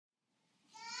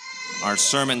Our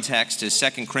sermon text is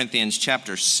 2 Corinthians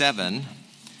chapter 7.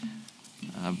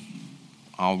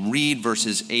 I'll read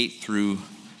verses 8 through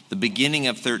the beginning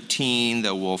of 13,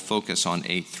 though we'll focus on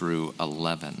 8 through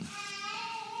 11.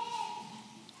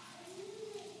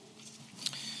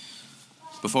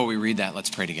 Before we read that, let's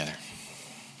pray together.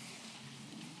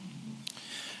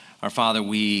 Our Father,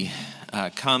 we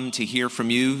come to hear from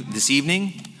you this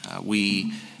evening.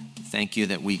 We thank you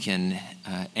that we can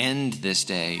end this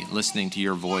day listening to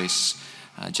your voice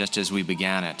just as we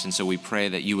began it. And so we pray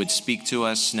that you would speak to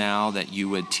us now, that you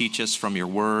would teach us from your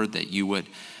word, that you would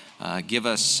give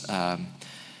us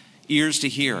ears to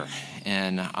hear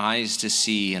and eyes to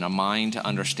see and a mind to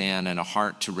understand and a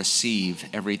heart to receive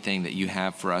everything that you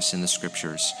have for us in the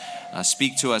scriptures.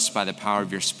 Speak to us by the power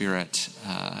of your Spirit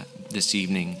this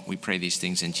evening. We pray these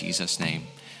things in Jesus' name.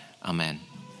 Amen.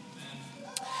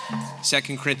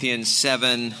 2 Corinthians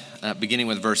 7, beginning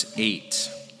with verse 8.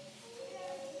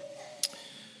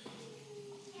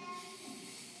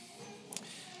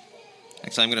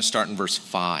 Actually, I'm going to start in verse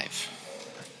 5.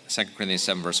 2 Corinthians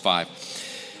 7, verse 5.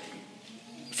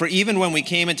 For even when we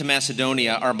came into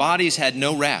Macedonia, our bodies had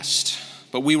no rest,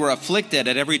 but we were afflicted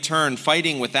at every turn,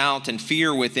 fighting without and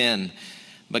fear within.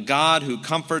 But God, who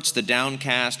comforts the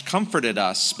downcast, comforted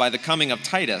us by the coming of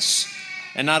Titus,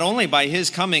 and not only by his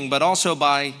coming, but also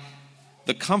by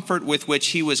the comfort with which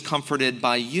he was comforted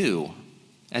by you,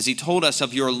 as he told us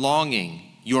of your longing,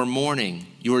 your mourning,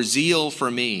 your zeal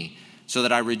for me, so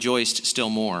that I rejoiced still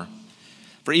more.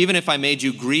 For even if I made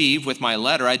you grieve with my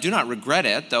letter, I do not regret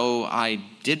it, though I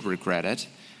did regret it.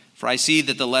 For I see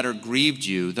that the letter grieved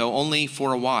you, though only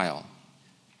for a while.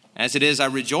 As it is, I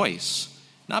rejoice,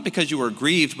 not because you were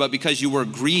grieved, but because you were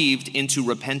grieved into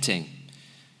repenting.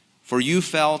 For you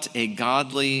felt a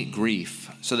godly grief,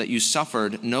 so that you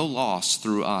suffered no loss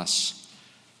through us.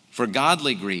 For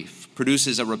godly grief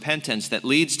produces a repentance that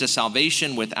leads to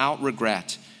salvation without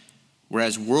regret,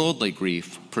 whereas worldly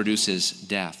grief produces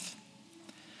death.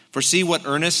 For see what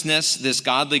earnestness this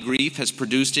godly grief has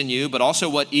produced in you, but also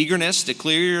what eagerness to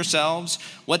clear yourselves,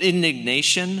 what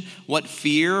indignation, what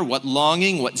fear, what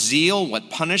longing, what zeal, what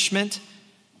punishment.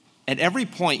 At every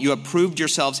point you have proved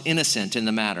yourselves innocent in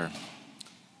the matter.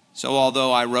 So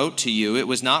although I wrote to you, it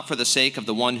was not for the sake of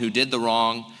the one who did the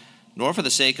wrong, nor for the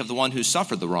sake of the one who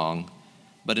suffered the wrong,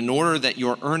 but in order that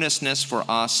your earnestness for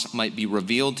us might be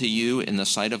revealed to you in the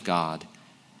sight of God.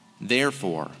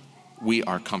 Therefore, we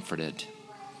are comforted.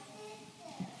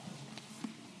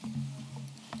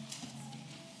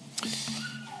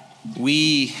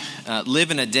 We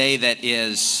live in a day that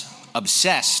is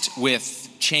obsessed with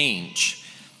change.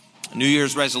 New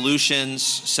Year's resolutions,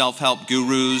 self-help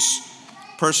gurus,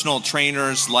 personal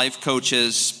trainers, life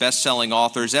coaches, best-selling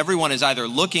authors, everyone is either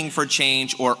looking for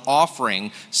change or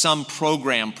offering some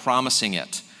program promising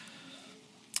it.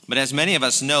 But as many of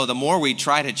us know, the more we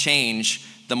try to change,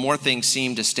 the more things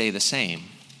seem to stay the same.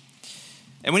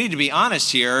 And we need to be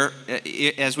honest here,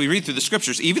 as we read through the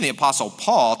scriptures, even the Apostle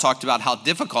Paul talked about how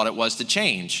difficult it was to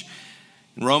change.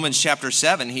 In Romans chapter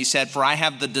 7, he said, "For I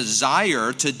have the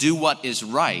desire to do what is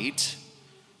right,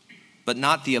 but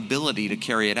not the ability to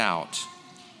carry it out.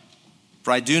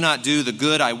 For I do not do the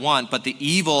good I want, but the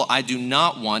evil I do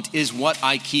not want is what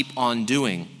I keep on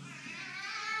doing."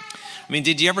 I mean,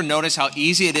 did you ever notice how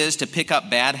easy it is to pick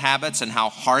up bad habits and how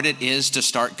hard it is to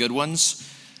start good ones?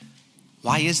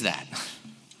 Why is that?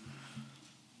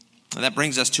 And that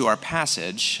brings us to our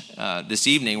passage this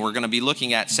evening. We're going to be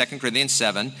looking at 2 Corinthians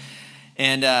 7.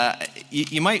 And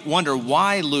you might wonder,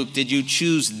 why, Luke, did you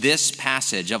choose this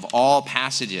passage of all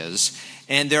passages?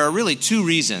 And there are really two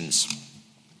reasons.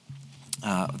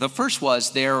 The first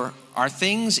was there were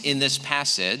things in this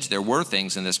passage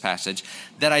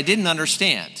that I didn't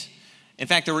understand. In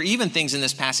fact, there were even things in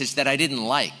this passage that I didn't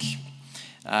like.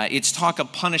 It's talk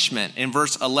of punishment in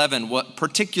verse 11, what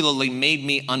particularly made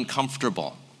me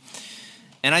uncomfortable.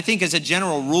 And I think as a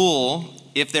general rule,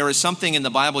 if there is something in the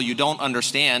Bible you don't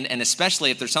understand, and especially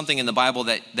if there's something in the Bible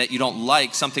that you don't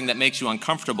like, something that makes you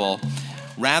uncomfortable,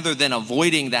 rather than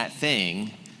avoiding that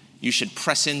thing, you should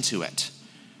press into it,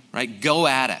 right? Go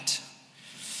at it.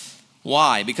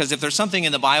 Why? Because if there's something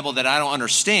in the Bible that I don't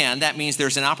understand, that means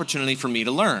there's an opportunity for me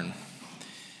to learn.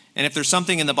 And if there's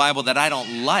something in the Bible that I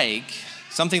don't like,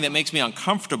 something that makes me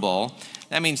uncomfortable,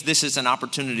 that means this is an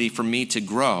opportunity for me to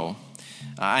grow.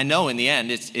 I know in the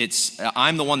end,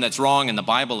 I'm the one that's wrong and the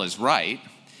Bible is right.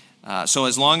 So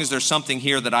as long as there's something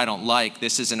here that I don't like,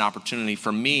 this is an opportunity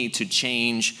for me to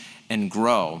change and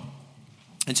grow.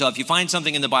 And so if you find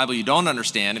something in the Bible you don't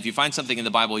understand, if you find something in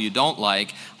the Bible you don't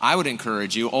like, I would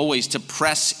encourage you always to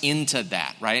press into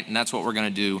that, right? And that's what we're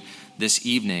going to do this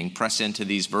evening, press into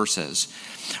these verses.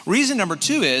 Reason number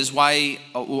two is why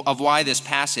this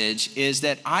passage is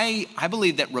that I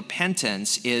believe that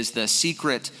repentance is the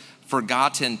secret,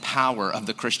 forgotten power of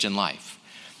the Christian life.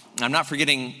 I'm not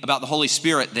forgetting about the Holy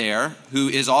Spirit there, who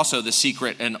is also the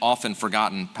secret and often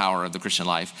forgotten power of the Christian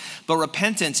life. But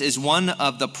repentance is one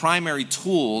of the primary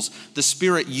tools the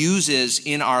Spirit uses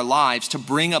in our lives to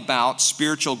bring about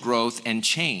spiritual growth and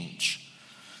change.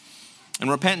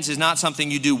 And repentance is not something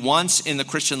you do once in the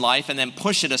Christian life and then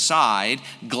push it aside,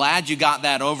 glad you got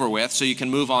that over with so you can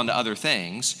move on to other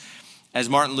things. As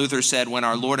Martin Luther said, when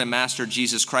our Lord and Master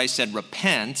Jesus Christ said,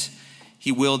 repent,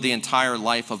 he willed the entire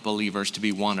life of believers to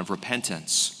be one of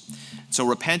repentance. So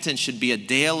repentance should be a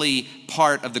daily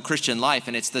part of the Christian life,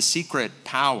 and it's the secret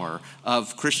power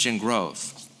of Christian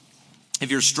growth.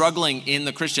 If you're struggling in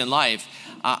the Christian life,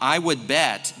 I would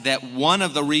bet that one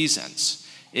of the reasons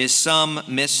is some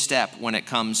misstep when it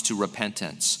comes to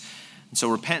repentance. And so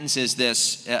repentance is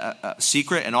this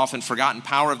secret and often forgotten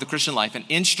power of the Christian life, an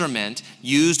instrument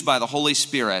used by the Holy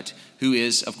Spirit, who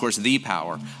is, of course, the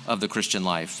power of the Christian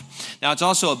life. Now, it's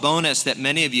also a bonus that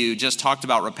many of you just talked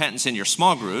about repentance in your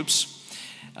small groups,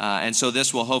 and so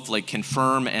this will hopefully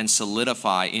confirm and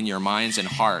solidify in your minds and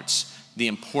hearts the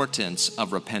importance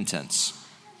of repentance.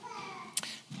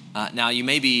 Now, you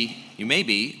may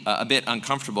be a bit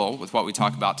uncomfortable with what we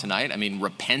talk about tonight. I mean,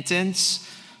 repentance,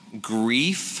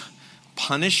 grief,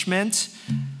 punishment,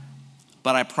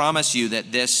 but I promise you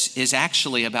that this is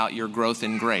actually about your growth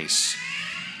in grace.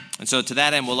 And so to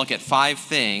that end, we'll look at 5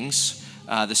 things: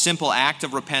 the simple act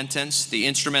of repentance, the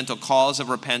instrumental cause of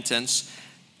repentance,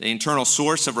 the internal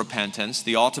source of repentance,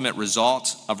 the ultimate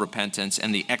result of repentance,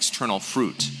 and the external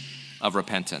fruit of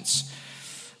repentance.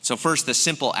 So first, the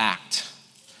simple act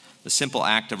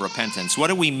of repentance. What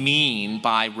do we mean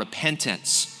by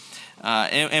repentance?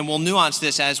 And we'll nuance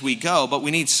this as we go, but we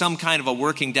need some kind of a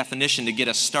working definition to get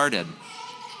us started.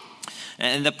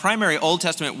 And the primary Old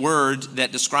Testament word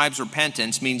that describes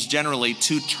repentance means generally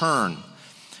to turn,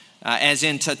 as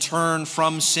in to turn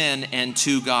from sin and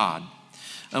to God.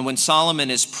 And when Solomon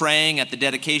is praying at the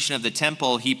dedication of the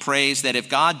temple, he prays that if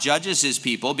God judges his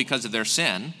people because of their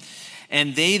sin,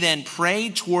 and they then pray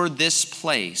toward this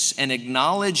place and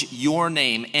acknowledge your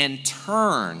name and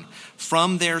turn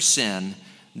from their sin,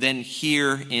 then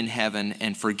hear in heaven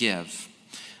and forgive.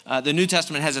 The New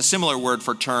Testament has a similar word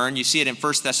for turn. You see it in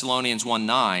 1 Thessalonians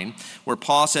 1:9, where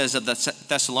Paul says of the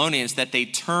Thessalonians that they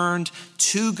turned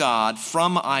to God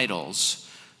from idols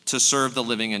to serve the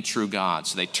living and true God.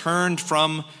 So they turned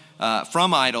from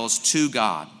idols to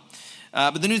God.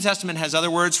 But the New Testament has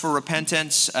other words for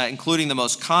repentance, including the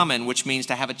most common, which means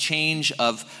to have a change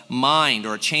of mind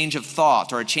or a change of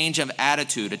thought or a change of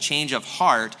attitude, a change of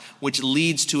heart, which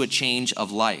leads to a change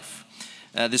of life.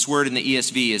 This word in the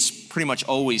ESV is pretty much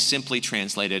always simply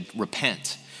translated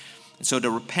repent. And so to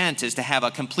repent is to have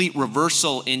a complete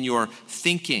reversal in your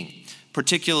thinking,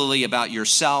 particularly about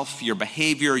yourself, your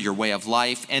behavior, your way of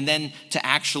life, and then to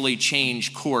actually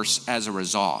change course as a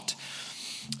result.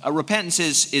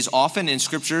 Repentance is often in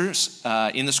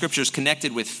the scriptures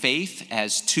connected with faith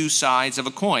as two sides of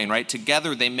a coin, right?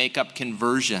 Together they make up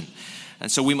conversion. And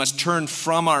so we must turn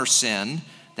from our sin,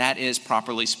 that is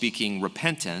properly speaking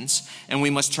repentance, and we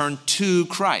must turn to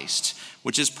Christ,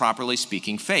 which is properly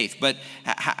speaking faith. But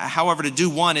however, to do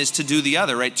one is to do the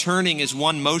other, right? Turning is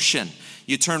one motion.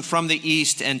 You turn from the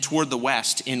east and toward the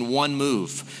west in one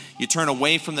move. You turn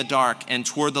away from the dark and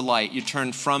toward the light. You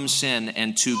turn from sin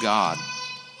and to God.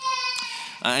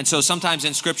 And so sometimes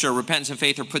in Scripture, repentance and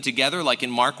faith are put together, like in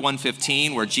Mark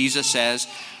 1:15, where Jesus says,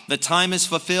 the time is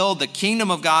fulfilled, the kingdom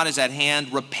of God is at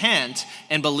hand, repent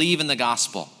and believe in the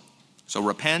gospel. So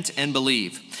repent and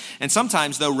believe. And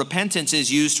sometimes, though, repentance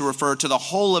is used to refer to the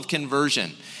whole of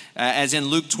conversion, as in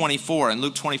Luke 24. In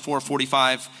Luke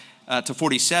 24:45 to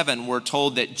 47, we're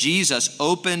told that Jesus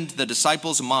opened the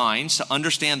disciples' minds to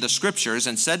understand the Scriptures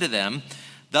and said to them,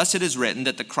 thus it is written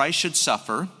that the Christ should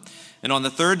suffer, and on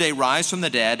the third day rise from the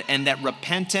dead, and that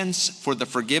repentance for the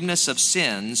forgiveness of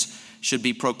sins should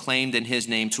be proclaimed in his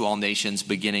name to all nations,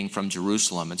 beginning from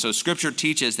Jerusalem. And so Scripture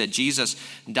teaches that Jesus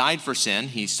died for sin,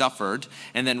 he suffered,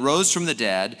 and then rose from the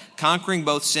dead, conquering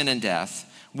both sin and death,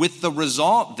 with the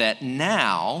result that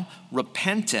now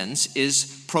repentance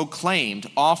is proclaimed,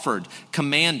 offered,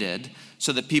 commanded,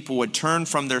 so that people would turn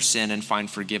from their sin and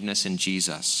find forgiveness in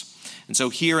Jesus. And so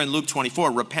here in Luke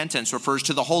 24, repentance refers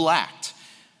to the whole act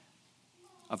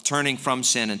of turning from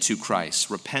sin and to Christ.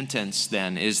 Repentance,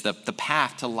 then, is the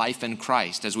path to life in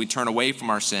Christ as we turn away from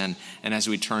our sin and as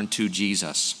we turn to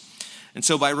Jesus. And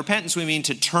so by repentance, we mean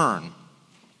to turn.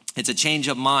 It's a change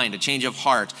of mind, a change of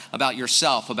heart about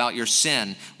yourself, about your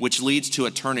sin, which leads to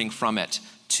a turning from it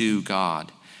to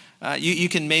God. You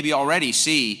can maybe already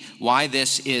see why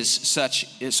this is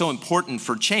so important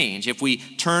for change. If we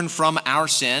turn from our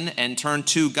sin and turn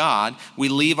to God, we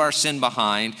leave our sin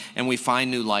behind and we find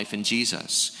new life in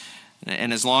Jesus.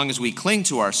 And as long as we cling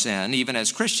to our sin, even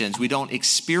as Christians, we don't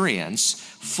experience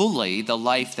fully the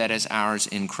life that is ours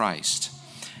in Christ.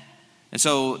 And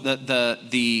so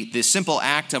the simple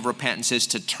act of repentance is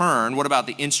to turn. What about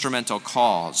the instrumental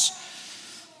cause?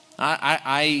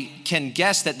 I can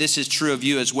guess that this is true of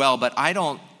you as well, but I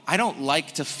don't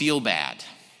like to feel bad.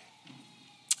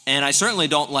 And I certainly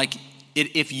don't like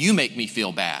it if you make me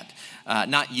feel bad.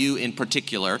 Not you in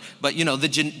particular, but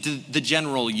the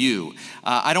general you.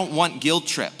 I don't want guilt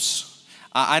trips.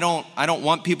 I don't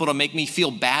want people to make me feel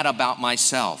bad about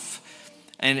myself.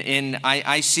 And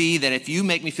I see that if you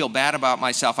make me feel bad about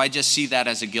myself, I just see that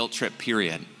as a guilt trip,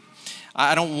 period.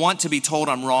 I don't want to be told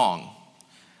I'm wrong,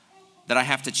 that I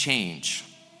have to change.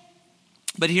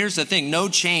 But here's the thing, no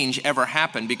change ever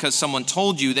happened because someone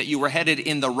told you that you were headed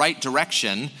in the right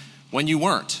direction when you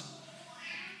weren't.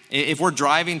 If we're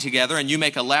driving together and you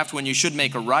make a left when you should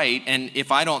make a right, and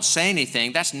if I don't say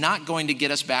anything, that's not going to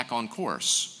get us back on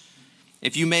course.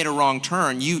 If you made a wrong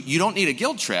turn, you don't need a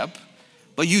guilt trip,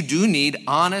 but you do need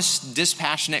honest,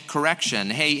 dispassionate correction.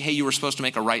 Hey, you were supposed to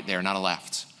make a right there, not a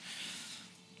left.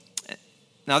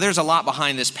 Now, there's a lot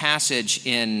behind this passage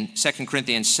in 2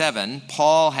 Corinthians 7.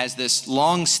 Paul has this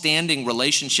long-standing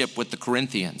relationship with the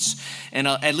Corinthians, and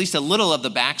at least a little of the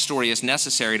backstory is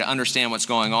necessary to understand what's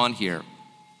going on here.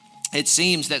 It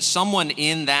seems that someone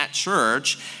in that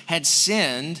church had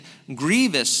sinned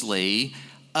grievously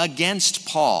against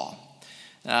Paul.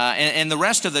 And the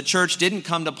rest of the church didn't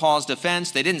come to Paul's defense.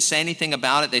 They didn't say anything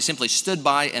about it. They simply stood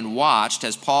by and watched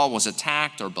as Paul was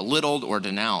attacked or belittled or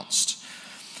denounced.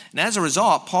 And as a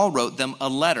result, Paul wrote them a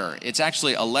letter. It's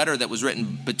actually a letter that was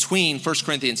written between 1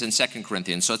 Corinthians and 2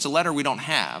 Corinthians. So it's a letter we don't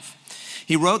have.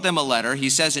 He wrote them a letter. He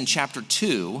says in chapter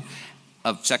 2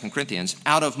 of 2 Corinthians,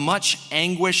 out of much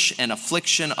anguish and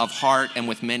affliction of heart and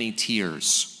with many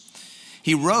tears.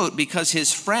 He wrote because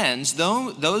his friends,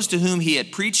 those to whom he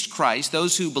had preached Christ,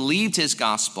 those who believed his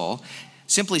gospel,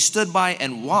 simply stood by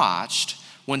and watched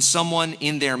when someone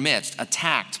in their midst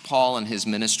attacked Paul and his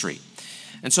ministry.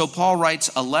 And so Paul writes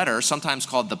a letter, sometimes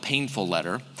called the painful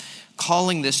letter,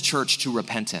 calling this church to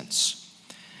repentance.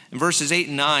 And verses 8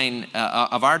 and 9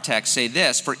 of our text say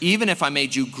this, for even if I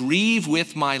made you grieve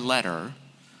with my letter,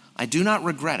 I do not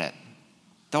regret it,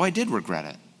 though I did regret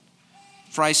it.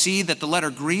 For I see that the letter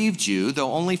grieved you,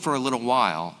 though only for a little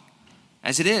while.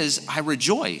 As it is, I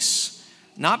rejoice,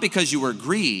 not because you were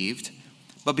grieved,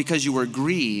 but because you were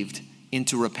grieved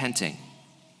into repenting.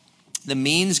 The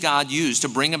means God used to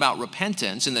bring about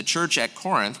repentance in the church at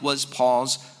Corinth was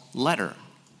Paul's letter.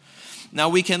 Now,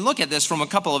 we can look at this from a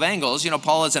couple of angles.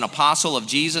 Paul is an apostle of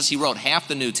Jesus. He wrote half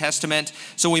the New Testament.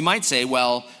 So we might say,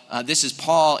 this is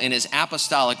Paul in his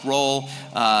apostolic role,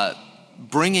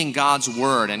 bringing God's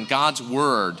word, and God's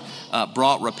word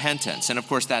brought repentance. And of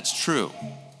course, that's true.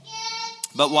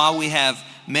 But while we have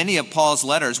many of Paul's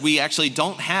letters, we actually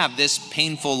don't have this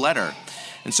painful letter.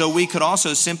 And so we could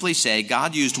also simply say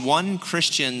God used one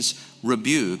Christian's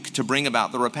rebuke to bring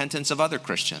about the repentance of other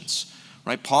Christians.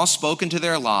 Right? Paul spoke into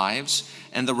their lives,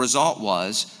 and the result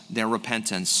was their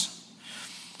repentance.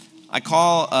 I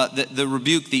call the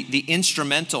rebuke the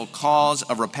instrumental cause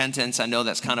of repentance. I know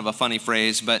that's kind of a funny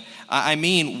phrase, but I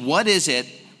mean, what is it?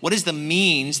 What is the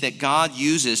means that God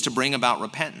uses to bring about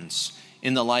repentance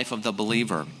in the life of the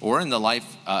believer, or in the life,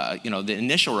 the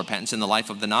initial repentance in the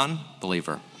life of the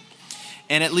non-believer?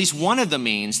 And at least one of the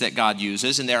means that God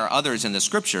uses, and there are others in the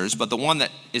scriptures, but the one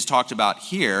that is talked about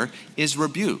here is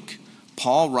rebuke.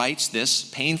 Paul writes this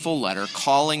painful letter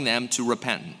calling them to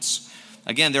repentance.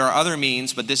 Again, there are other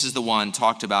means, but this is the one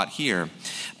talked about here.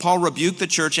 Paul rebuked the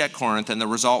church at Corinth, and the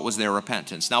result was their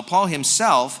repentance. Now, Paul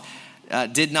himself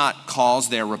did not cause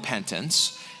their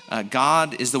repentance.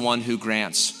 God is the one who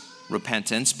grants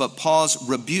repentance, but Paul's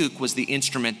rebuke was the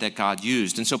instrument that God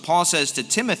used. And so Paul says to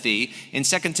Timothy in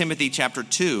 2 Timothy chapter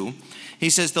 2, he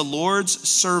says, the Lord's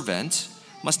servant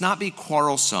must not be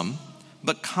quarrelsome,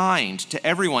 but kind to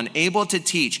everyone, able to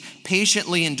teach,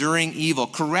 patiently enduring evil,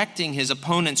 correcting his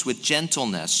opponents with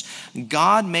gentleness.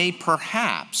 God may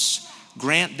perhaps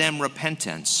grant them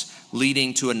repentance,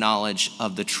 leading to a knowledge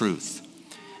of the truth.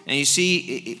 And you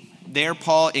see, there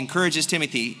Paul encourages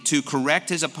Timothy to correct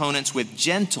his opponents with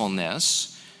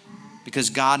gentleness, because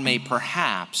God may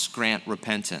perhaps grant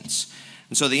repentance.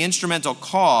 And so the instrumental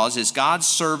cause is God's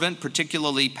servant,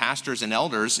 particularly pastors and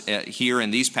elders here in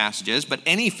these passages, but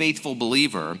any faithful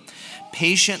believer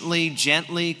patiently,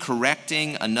 gently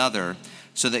correcting another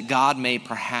so that God may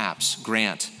perhaps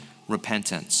grant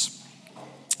repentance.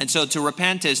 And so to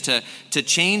repent is to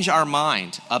change our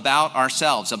mind about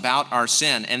ourselves, about our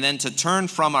sin, and then to turn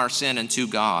from our sin and to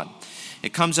God.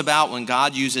 It comes about when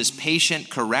God uses patient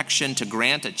correction to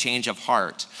grant a change of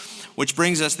heart, which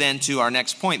brings us then to our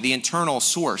next point, the internal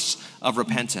source of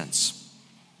repentance.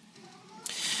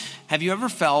 Have you ever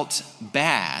felt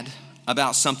bad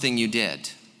about something you did?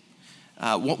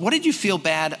 What did you feel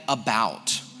bad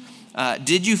about?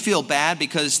 Did you feel bad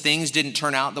because things didn't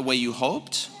turn out the way you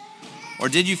hoped? Or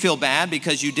did you feel bad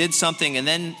because you did something and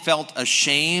then felt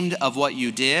ashamed of what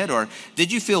you did? Or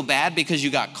did you feel bad because you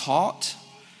got caught?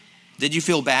 Did you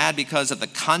feel bad because of the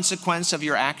consequence of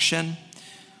your action?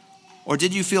 Or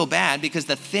did you feel bad because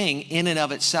the thing in and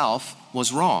of itself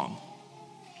was wrong?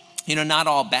 You know, not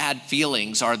all bad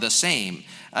feelings are the same.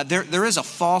 There is a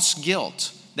false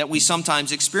guilt that we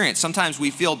sometimes experience. Sometimes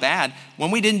we feel bad when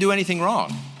we didn't do anything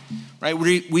wrong, right?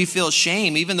 We feel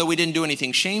shame even though we didn't do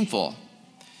anything shameful.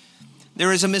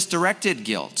 There is a misdirected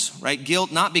guilt, right?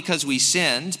 Guilt not because we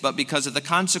sinned, but because of the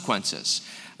consequences.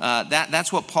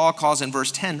 That's what Paul calls in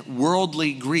verse 10,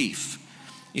 worldly grief.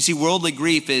 You see, worldly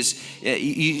grief is,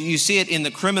 you see it in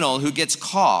the criminal who gets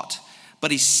caught,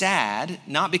 but he's sad,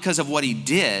 not because of what he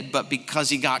did, but because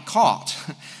he got caught.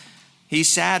 He's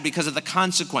sad because of the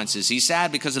consequences. He's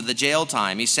sad because of the jail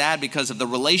time. He's sad because of the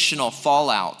relational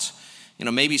fallout. You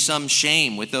know, maybe some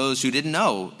shame with those who didn't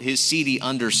know his seedy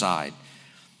underside.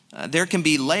 There can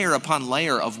be layer upon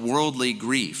layer of worldly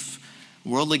grief.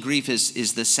 Worldly grief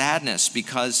is the sadness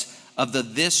because of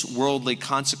this worldly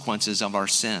consequences of our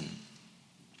sin.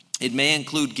 It may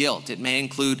include guilt. It may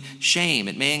include shame.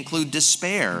 It may include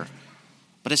despair,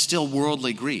 but it's still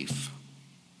worldly grief.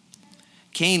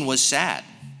 Cain was sad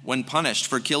when punished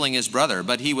for killing his brother,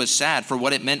 but he was sad for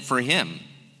what it meant for him.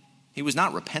 He was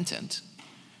not repentant.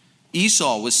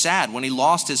 Esau was sad when he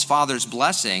lost his father's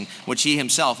blessing, which he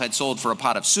himself had sold for a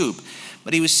pot of soup,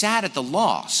 but he was sad at the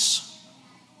loss.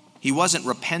 He wasn't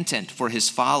repentant for his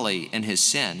folly and his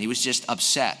sin. He was just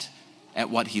upset at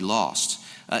what he lost.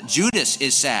 Judas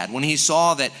is sad when he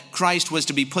saw that Christ was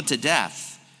to be put to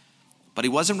death, but he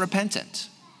wasn't repentant.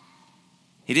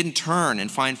 He didn't turn and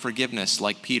find forgiveness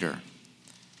like Peter.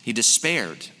 He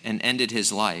despaired and ended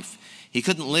his life. He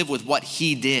couldn't live with what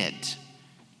he did.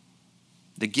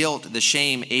 The guilt, the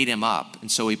shame ate him up,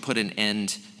 and so he put an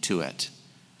end to it.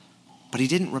 But he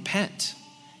didn't repent.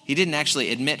 He didn't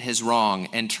actually admit his wrong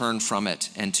and turn from it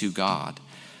and to God.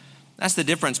 That's the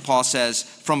difference, Paul says,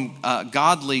 from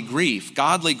godly grief.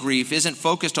 Godly grief isn't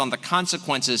focused on the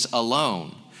consequences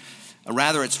alone.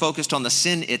 Rather, it's focused on the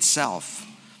sin itself.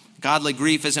 Godly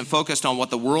grief isn't focused on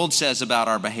what the world says about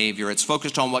our behavior. It's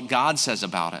focused on what God says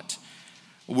about it.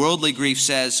 Worldly grief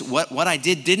says, what I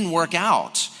did didn't work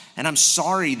out, and I'm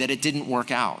sorry that it didn't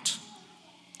work out.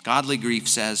 Godly grief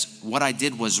says, what I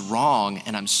did was wrong,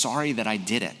 and I'm sorry that I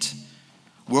did it.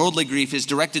 Worldly grief is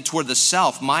directed toward the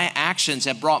self. My actions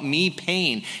have brought me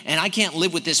pain, and I can't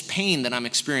live with this pain that I'm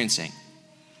experiencing.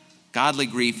 Godly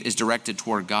grief is directed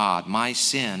toward God. My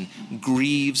sin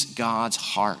grieves God's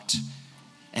heart,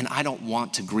 and I don't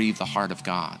want to grieve the heart of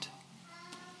God.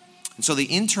 And so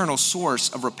the internal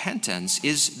source of repentance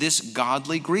is this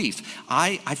godly grief.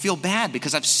 I feel bad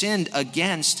because I've sinned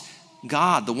against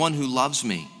God, the one who loves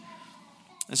me.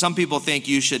 And some people think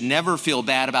you should never feel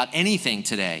bad about anything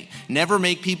today. Never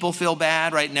make people feel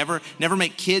bad, right? Never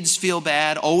make kids feel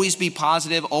bad. Always be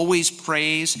positive. Always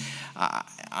praise.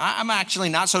 I'm actually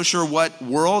not so sure what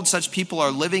world such people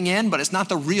are living in, but it's not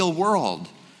the real world,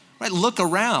 right? Look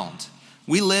around.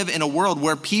 We live in a world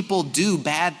where people do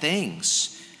bad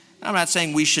things. I'm not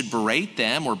saying we should berate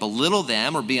them or belittle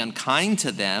them or be unkind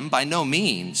to them. By no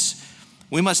means.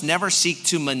 We must never seek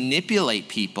to manipulate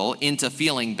people into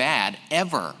feeling bad,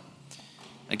 ever.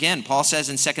 Again, Paul says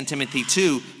in 2 Timothy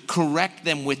 2, correct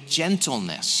them with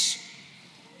gentleness.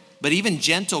 But even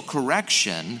gentle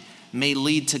correction may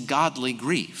lead to godly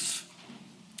grief.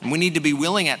 And we need to be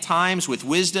willing at times with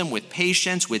wisdom, with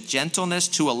patience, with gentleness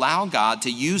to allow God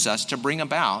to use us to bring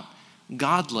about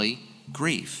godly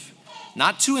grief.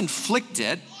 Not to inflict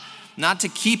it, not to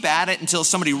keep at it until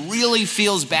somebody really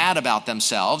feels bad about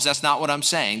themselves. That's not what I'm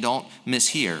saying. Don't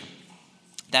mishear.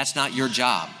 That's not your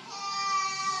job.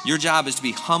 Your job is to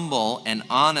be humble and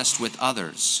honest with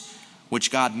others,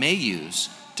 which God may use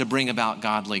to bring about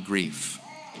godly grief.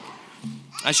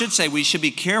 I should say we should be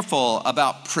careful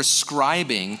about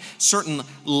prescribing certain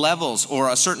levels or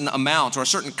a certain amount or a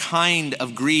certain kind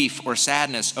of grief or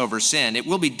sadness over sin. It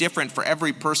will be different for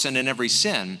every person and every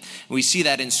sin. We see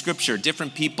that in Scripture.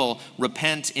 Different people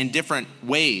repent in different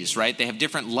ways, right? They have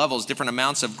different levels, different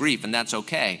amounts of grief, and that's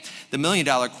okay. The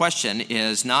million-dollar question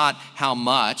is not how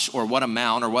much or what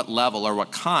amount or what level or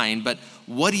what kind, but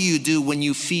what do you do when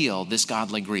you feel this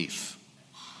godly grief?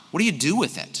 What do you do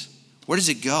with it? Where does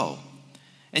it go?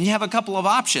 And you have a couple of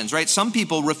options, right? Some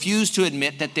people refuse to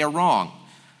admit that they're wrong.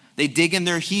 They dig in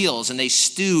their heels and they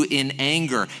stew in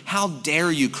anger. How dare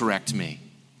you correct me?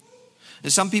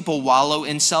 And some people wallow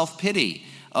in self-pity.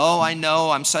 Oh, I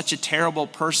know, I'm such a terrible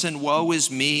person. Woe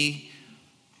is me.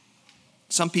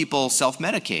 Some people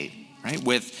self-medicate, right?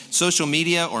 With social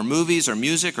media or movies or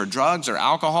music or drugs or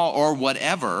alcohol or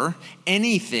whatever,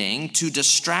 anything to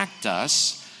distract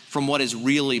us from what is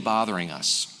really bothering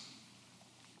us.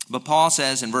 But Paul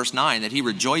says in verse 9 that he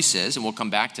rejoices, and we'll come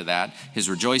back to that, his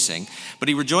rejoicing. But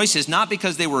he rejoices not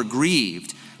because they were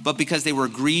grieved, but because they were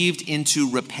grieved into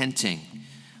repenting.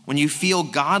 When you feel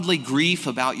godly grief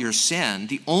about your sin,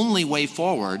 the only way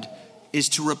forward is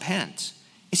to repent.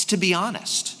 It's to be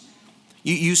honest.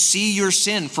 You see your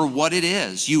sin for what it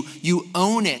is. You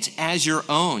own it as your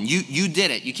own. You did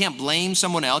it. You can't blame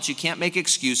someone else. You can't make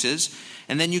excuses.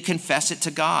 And then you confess it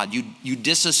to God. You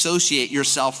disassociate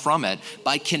yourself from it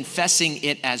by confessing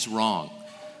it as wrong.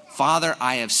 Father,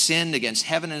 I have sinned against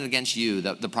heaven and against you,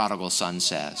 the prodigal son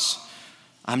says.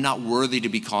 I'm not worthy to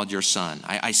be called your son.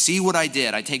 I see what I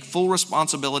did. I take full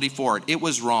responsibility for it. It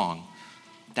was wrong.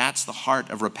 That's the heart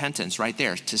of repentance right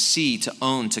there. To see, to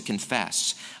own, to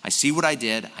confess. I see what I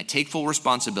did. I take full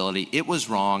responsibility. It was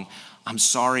wrong. I'm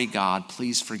sorry, God.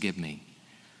 Please forgive me.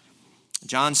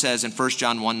 John says in 1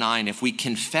 John 1:9, if we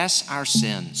confess our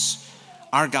sins,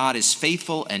 our God is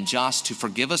faithful and just to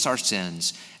forgive us our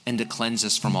sins and to cleanse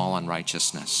us from all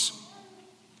unrighteousness.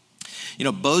 You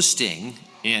know, boasting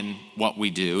in what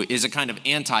we do is a kind of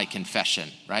anti-confession,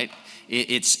 right?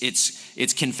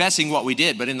 It's confessing what we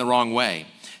did, but in the wrong way.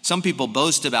 Some people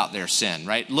boast about their sin,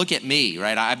 right? Look at me,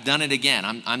 right? I've done it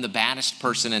again. I'm the baddest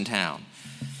person in town.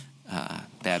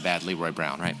 Bad Leroy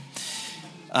Brown, right?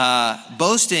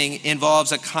 Boasting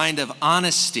involves a kind of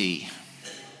honesty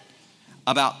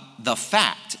about the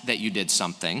fact that you did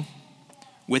something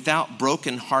without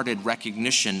broken-hearted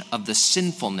recognition of the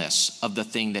sinfulness of the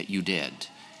thing that you did.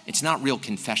 It's not real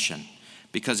confession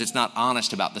because it's not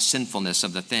honest about the sinfulness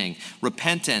of the thing.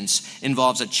 Repentance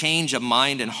involves a change of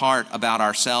mind and heart about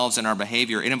ourselves and our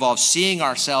behavior. It involves seeing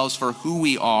ourselves for who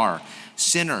we are,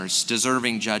 sinners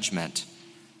deserving judgment.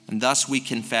 And thus we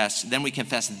confess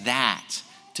that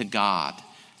to God.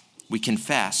 We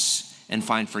confess and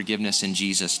find forgiveness in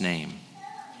Jesus' name.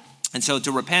 And so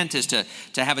to repent is to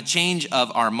have a change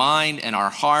of our mind and our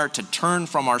heart, to turn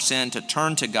from our sin, to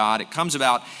turn to God. It comes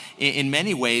about in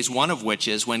many ways, one of which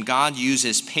is when God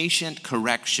uses patient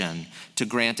correction to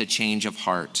grant a change of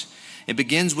heart. It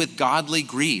begins with godly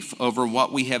grief over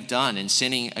what we have done in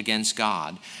sinning against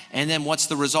God. And then what's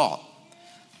the result?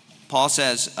 Paul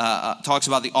says, talks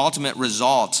about the ultimate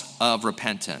result of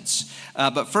repentance.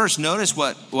 But first, notice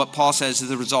what Paul says is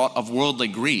the result of worldly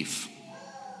grief.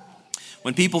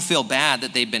 When people feel bad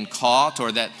that they've been caught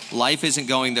or that life isn't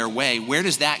going their way, where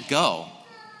does that go?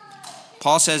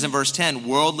 Paul says in verse 10,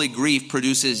 worldly grief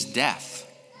produces death.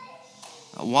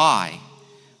 Why?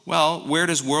 Well, where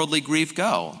does worldly grief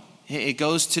go? It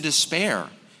goes to despair.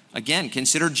 Again,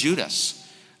 consider Judas.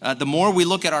 The more we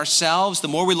look at ourselves, the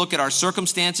more we look at our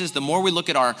circumstances, the more we look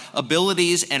at our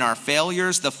abilities and our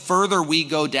failures, the further we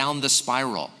go down the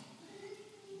spiral.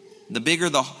 The bigger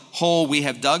the hole we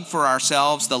have dug for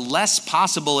ourselves, the less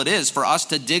possible it is for us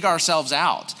to dig ourselves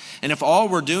out. And if all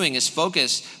we're doing is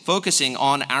focusing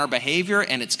on our behavior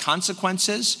and its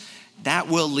consequences, that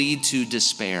will lead to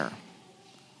despair.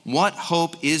 What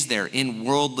hope is there in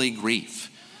worldly grief?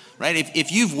 Right?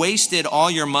 If you've wasted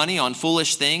all your money on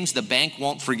foolish things, the bank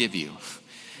won't forgive you.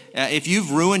 If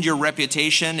you've ruined your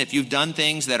reputation, if you've done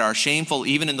things that are shameful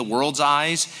even in the world's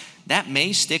eyes, that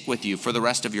may stick with you for the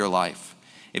rest of your life.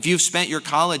 If you've spent your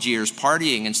college years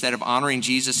partying instead of honoring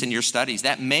Jesus in your studies,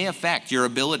 that may affect your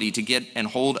ability to get and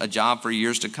hold a job for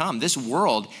years to come. This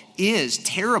world is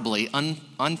terribly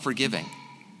unforgiving.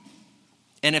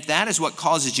 And if that is what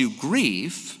causes you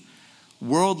grief,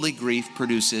 worldly grief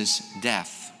produces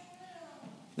death.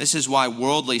 This is why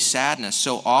worldly sadness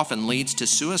so often leads to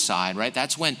suicide, right?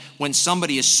 That's when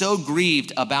somebody is so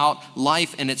grieved about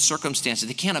life and its circumstances,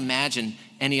 they can't imagine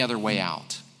any other way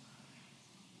out.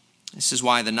 This is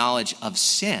why the knowledge of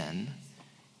sin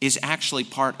is actually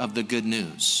part of the good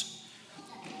news.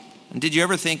 And did you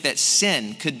ever think that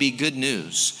sin could be good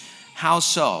news? How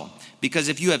so? Because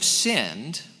if you have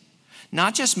sinned,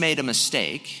 not just made a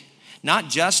mistake, not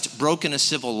just broken a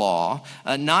civil law,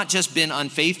 not just been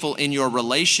unfaithful in your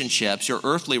relationships, your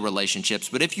earthly relationships,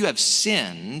 but if you have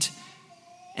sinned,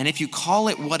 and if you call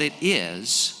it what it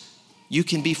is, you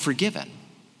can be forgiven.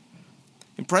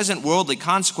 In present worldly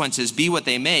consequences, be what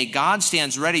they may, God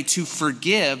stands ready to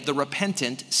forgive the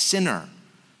repentant sinner.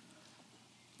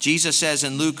 Jesus says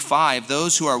in Luke 5,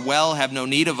 those who are well have no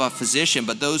need of a physician,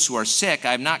 but those who are sick,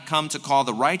 I have not come to call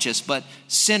the righteous, but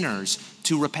sinners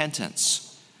to repentance.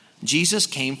 Jesus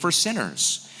came for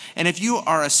sinners. And if you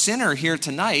are a sinner here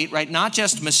tonight, right, not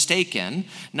just mistaken,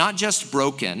 not just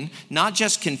broken, not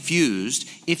just confused,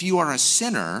 if you are a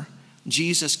sinner,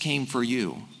 Jesus came for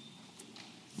you.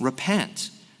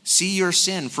 Repent. See your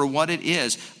sin for what it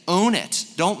is. Own it.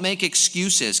 Don't make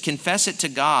excuses. Confess it to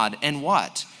God. And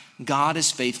what? God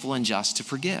is faithful and just to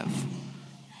forgive.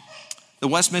 The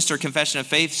Westminster Confession of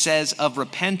Faith says of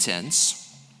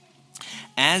repentance,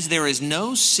 as there is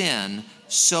no sin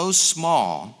so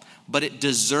small, but it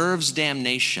deserves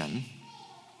damnation,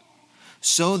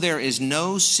 so there is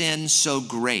no sin so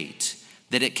great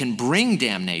that it can bring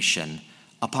damnation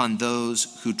upon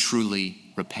those who truly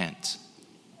repent.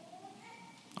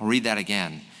 I'll read that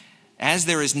again. As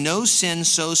there is no sin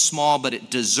so small, but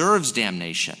it deserves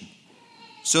damnation,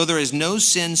 so there is no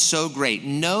sin so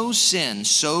great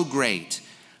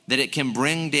that it can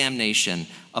bring damnation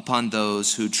upon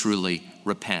those who truly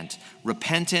repent.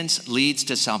 Repentance leads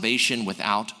to salvation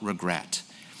without regret.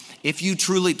 If you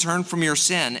truly turn from your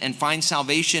sin and find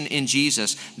salvation in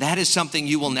Jesus, that is something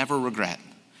you will never regret.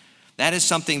 That is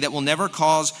something that will never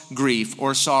cause grief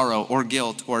or sorrow or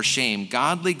guilt or shame.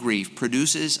 Godly grief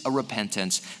produces a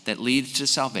repentance that leads to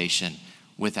salvation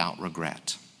without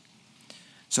regret.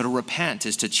 So to repent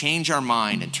is to change our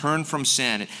mind and turn from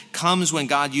sin. It comes when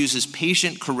God uses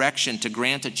patient correction to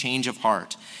grant a change of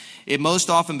heart. It most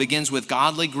often begins with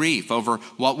godly grief over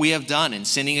what we have done in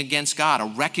sinning against God, a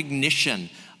recognition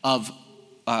of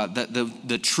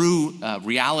the true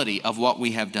reality of what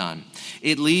we have done.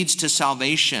 It leads to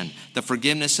salvation, the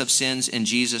forgiveness of sins in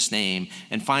Jesus' name.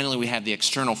 And finally, we have the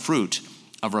external fruit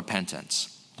of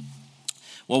repentance.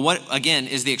 Well, what, again,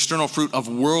 is the external fruit of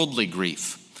worldly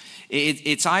grief?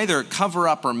 It's either cover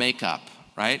up or make up,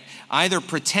 right? Either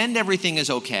pretend everything is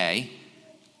okay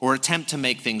or attempt to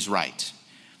make things right.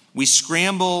 We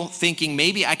scramble thinking,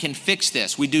 maybe I can fix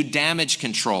this. We do damage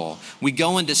control. We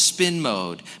go into spin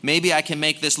mode. Maybe I can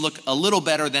make this look a little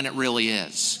better than it really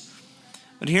is.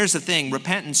 But here's the thing.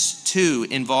 Repentance, too,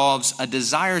 involves a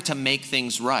desire to make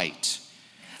things right,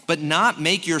 but not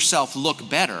make yourself look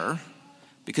better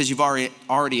because you've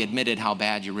already admitted how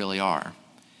bad you really are.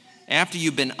 After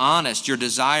you've been honest, your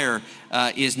desire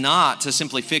is not to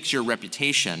simply fix your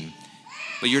reputation,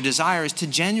 but your desire is to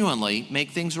genuinely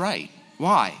make things right.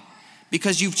 Why?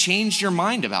 Because you've changed your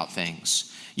mind about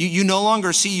things. You no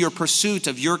longer see your pursuit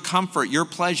of your comfort, your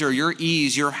pleasure, your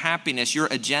ease, your happiness, your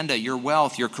agenda, your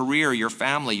wealth, your career, your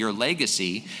family, your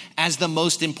legacy as the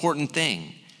most important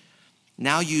thing.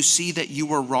 Now you see that you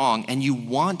were wrong and you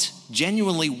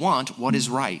genuinely want what is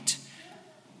right.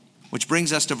 Which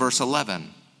brings us to verse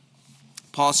 11.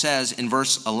 Paul says in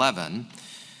verse 11,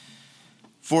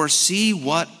 "For see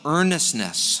what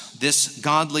earnestness this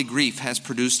godly grief has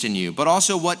produced in you, but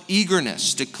also what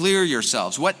eagerness to clear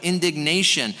yourselves, what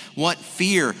indignation, what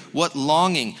fear, what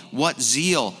longing, what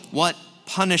zeal, what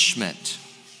punishment.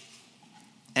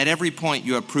 At every point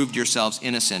you have proved yourselves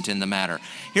innocent in the matter."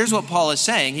 Here's what Paul is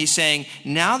saying. He's saying,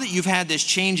 now that you've had this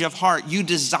change of heart, you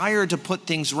desire to put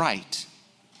things right.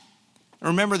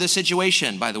 Remember the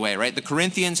situation, by the way, right? The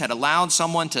Corinthians had allowed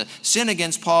someone to sin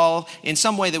against Paul in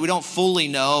some way that we don't fully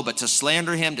know, but to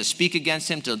slander him, to speak against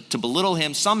him, to belittle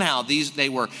him. Somehow they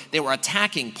were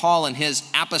attacking Paul and his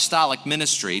apostolic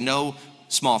ministry, no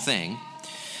small thing.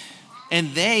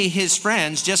 And they, his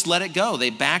friends, just let it go. They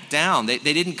backed down. They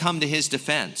didn't come to his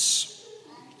defense.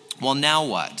 Well, now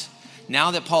what?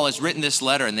 Now that Paul has written this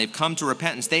letter and they've come to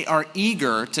repentance, they are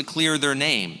eager to clear their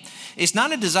name. It's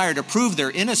not a desire to prove their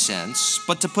innocence,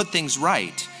 but to put things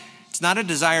right. It's not a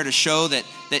desire to show that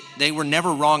they were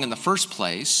never wrong in the first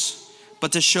place,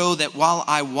 but to show that while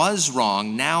I was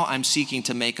wrong, now I'm seeking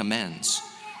to make amends.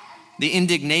 The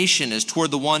indignation is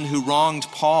toward the one who wronged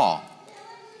Paul.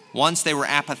 Once they were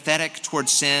apathetic toward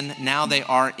sin, now they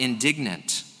are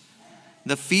indignant.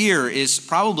 The fear is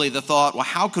probably the thought, well,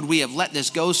 how could we have let this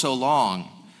go so long?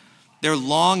 Their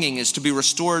longing is to be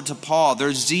restored to Paul.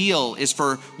 Their zeal is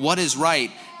for what is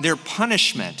right. Their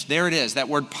punishment, there it is, that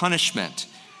word punishment.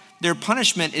 Their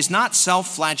punishment is not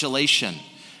self-flagellation.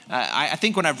 I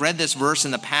think when I've read this verse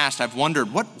in the past, I've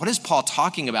wondered, what is Paul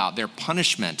talking about? Their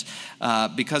punishment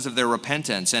because of their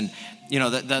repentance. And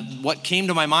what came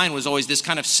to my mind was always this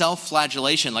kind of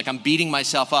self-flagellation, like I'm beating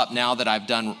myself up now that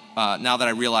I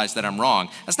realize that I'm wrong.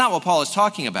 That's not what Paul is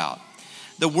talking about.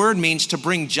 The word means to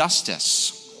bring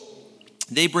justice.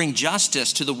 They bring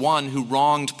justice to the one who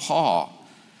wronged Paul.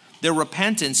 Their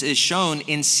repentance is shown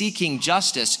in seeking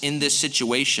justice in this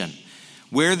situation.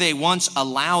 Where they once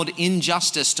allowed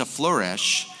injustice to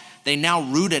flourish, they now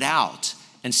root it out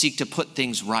and seek to put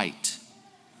things right.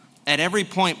 At every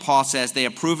point, Paul says, they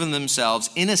have proven themselves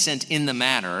innocent in the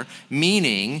matter,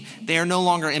 meaning they are no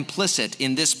longer implicit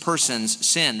in this person's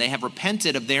sin. They have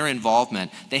repented of their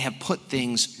involvement. They have put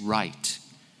things right.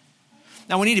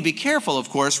 Now, we need to be careful, of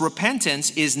course.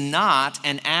 Repentance is not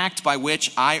an act by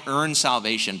which I earn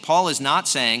salvation. Paul is not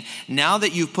saying, now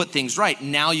that you've put things right,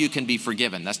 now you can be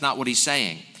forgiven. That's not what he's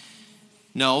saying.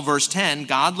 No, verse 10,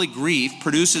 godly grief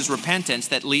produces repentance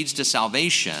that leads to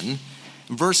salvation.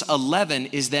 Verse 11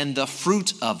 is then the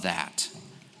fruit of that.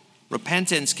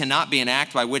 Repentance cannot be an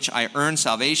act by which I earn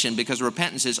salvation, because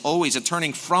repentance is always a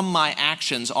turning from my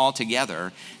actions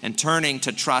altogether and turning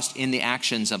to trust in the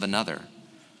actions of another.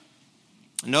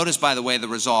 Notice, by the way, the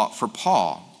result for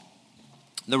Paul.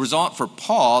 The result for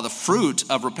Paul, the fruit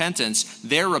of repentance,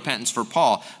 their repentance for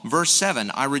Paul. Verse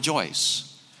 7, I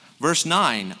rejoice. Verse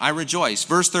 9, I rejoice.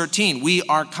 Verse 13, we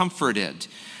are comforted.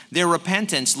 Their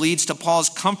repentance leads to Paul's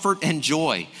comfort and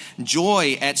joy.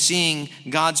 Joy at seeing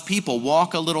God's people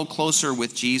walk a little closer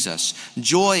with Jesus.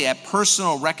 Joy at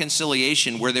personal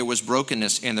reconciliation where there was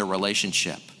brokenness in their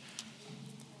relationship.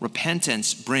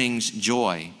 Repentance brings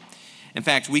joy. In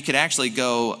fact, we could actually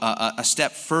go a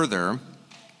step further.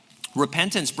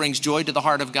 Repentance brings joy to the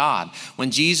heart of God.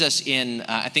 When Jesus in,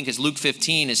 I think it's Luke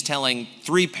 15, is telling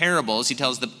three parables, he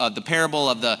tells the parable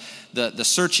of the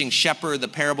searching shepherd, the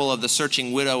parable of the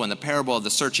searching widow, and the parable of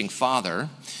the searching father.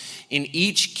 In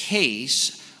each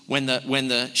case, when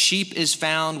the sheep is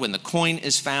found, when the coin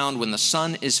is found, when the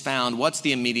son is found, what's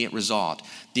the immediate result?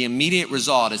 The immediate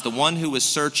result is the one who was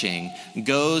searching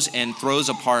goes and throws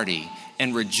a party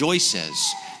and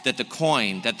rejoices that the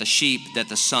coin, that the sheep, that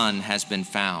the son has been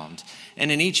found.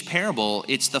 And in each parable,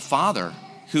 it's the father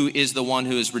who is the one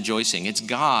who is rejoicing. It's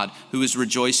God who is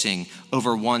rejoicing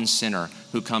over one sinner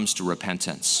who comes to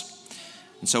repentance.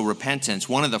 And so repentance,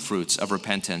 one of the fruits of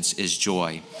repentance is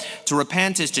joy. To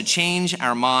repent is to change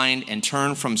our mind and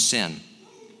turn from sin.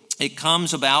 It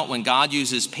comes about when God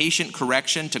uses patient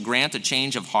correction to grant a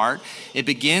change of heart. It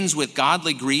begins with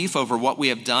godly grief over what we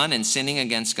have done in sinning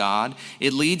against God.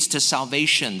 It leads to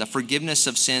salvation, the forgiveness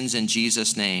of sins in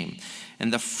Jesus' name.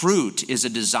 And the fruit is a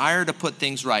desire to put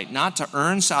things right, not to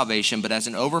earn salvation, but as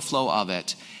an overflow of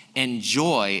it, and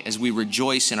joy as we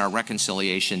rejoice in our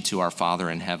reconciliation to our Father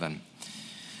in heaven.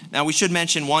 Now, we should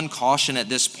mention one caution at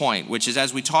this point, which is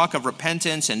as we talk of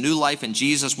repentance and new life in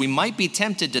Jesus, we might be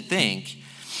tempted to think,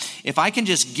 if I can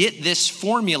just get this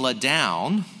formula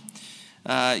down,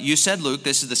 you said, Luke,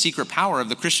 this is the secret power of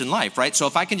the Christian life, right? So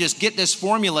if I can just get this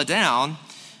formula down,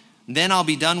 then I'll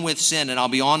be done with sin and I'll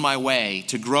be on my way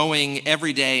to growing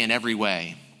every day in every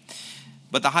way.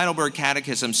 But the Heidelberg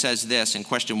Catechism says this in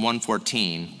question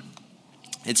 114.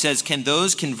 It says, can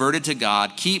those converted to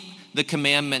God keep the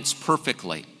commandments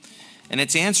perfectly? And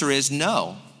its answer is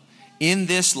no. In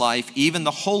this life, even the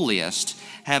holiest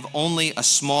have only a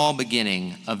small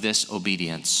beginning of this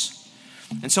obedience.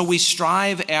 And so we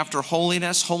strive after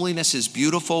holiness. Holiness is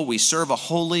beautiful. We serve a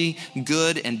holy,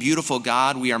 good, and beautiful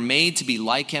God. We are made to be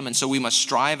like him, and so we must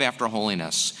strive after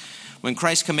holiness. When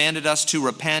Christ commanded us to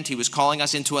repent, he was calling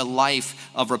us into a life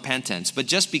of repentance. But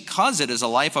just because it is a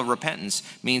life of repentance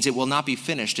means it will not be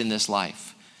finished in this life.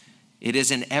 It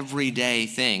is an everyday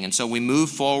thing. And so we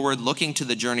move forward looking to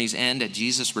the journey's end at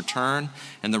Jesus' return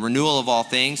and the renewal of all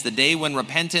things, the day when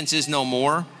repentance is no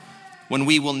more, when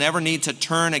we will never need to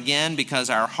turn again because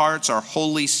our hearts are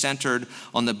wholly centered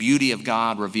on the beauty of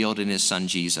God revealed in his Son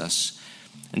Jesus.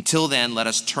 Until then, let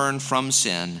us turn from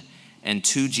sin and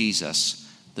to Jesus,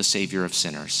 the Savior of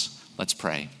sinners. Let's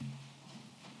pray.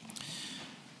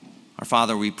 Our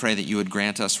Father, we pray that you would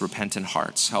grant us repentant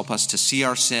hearts. Help us to see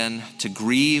our sin, to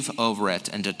grieve over it,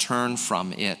 and to turn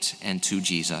from it and to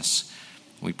Jesus.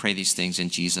 We pray these things in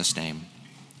Jesus' name.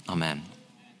 Amen.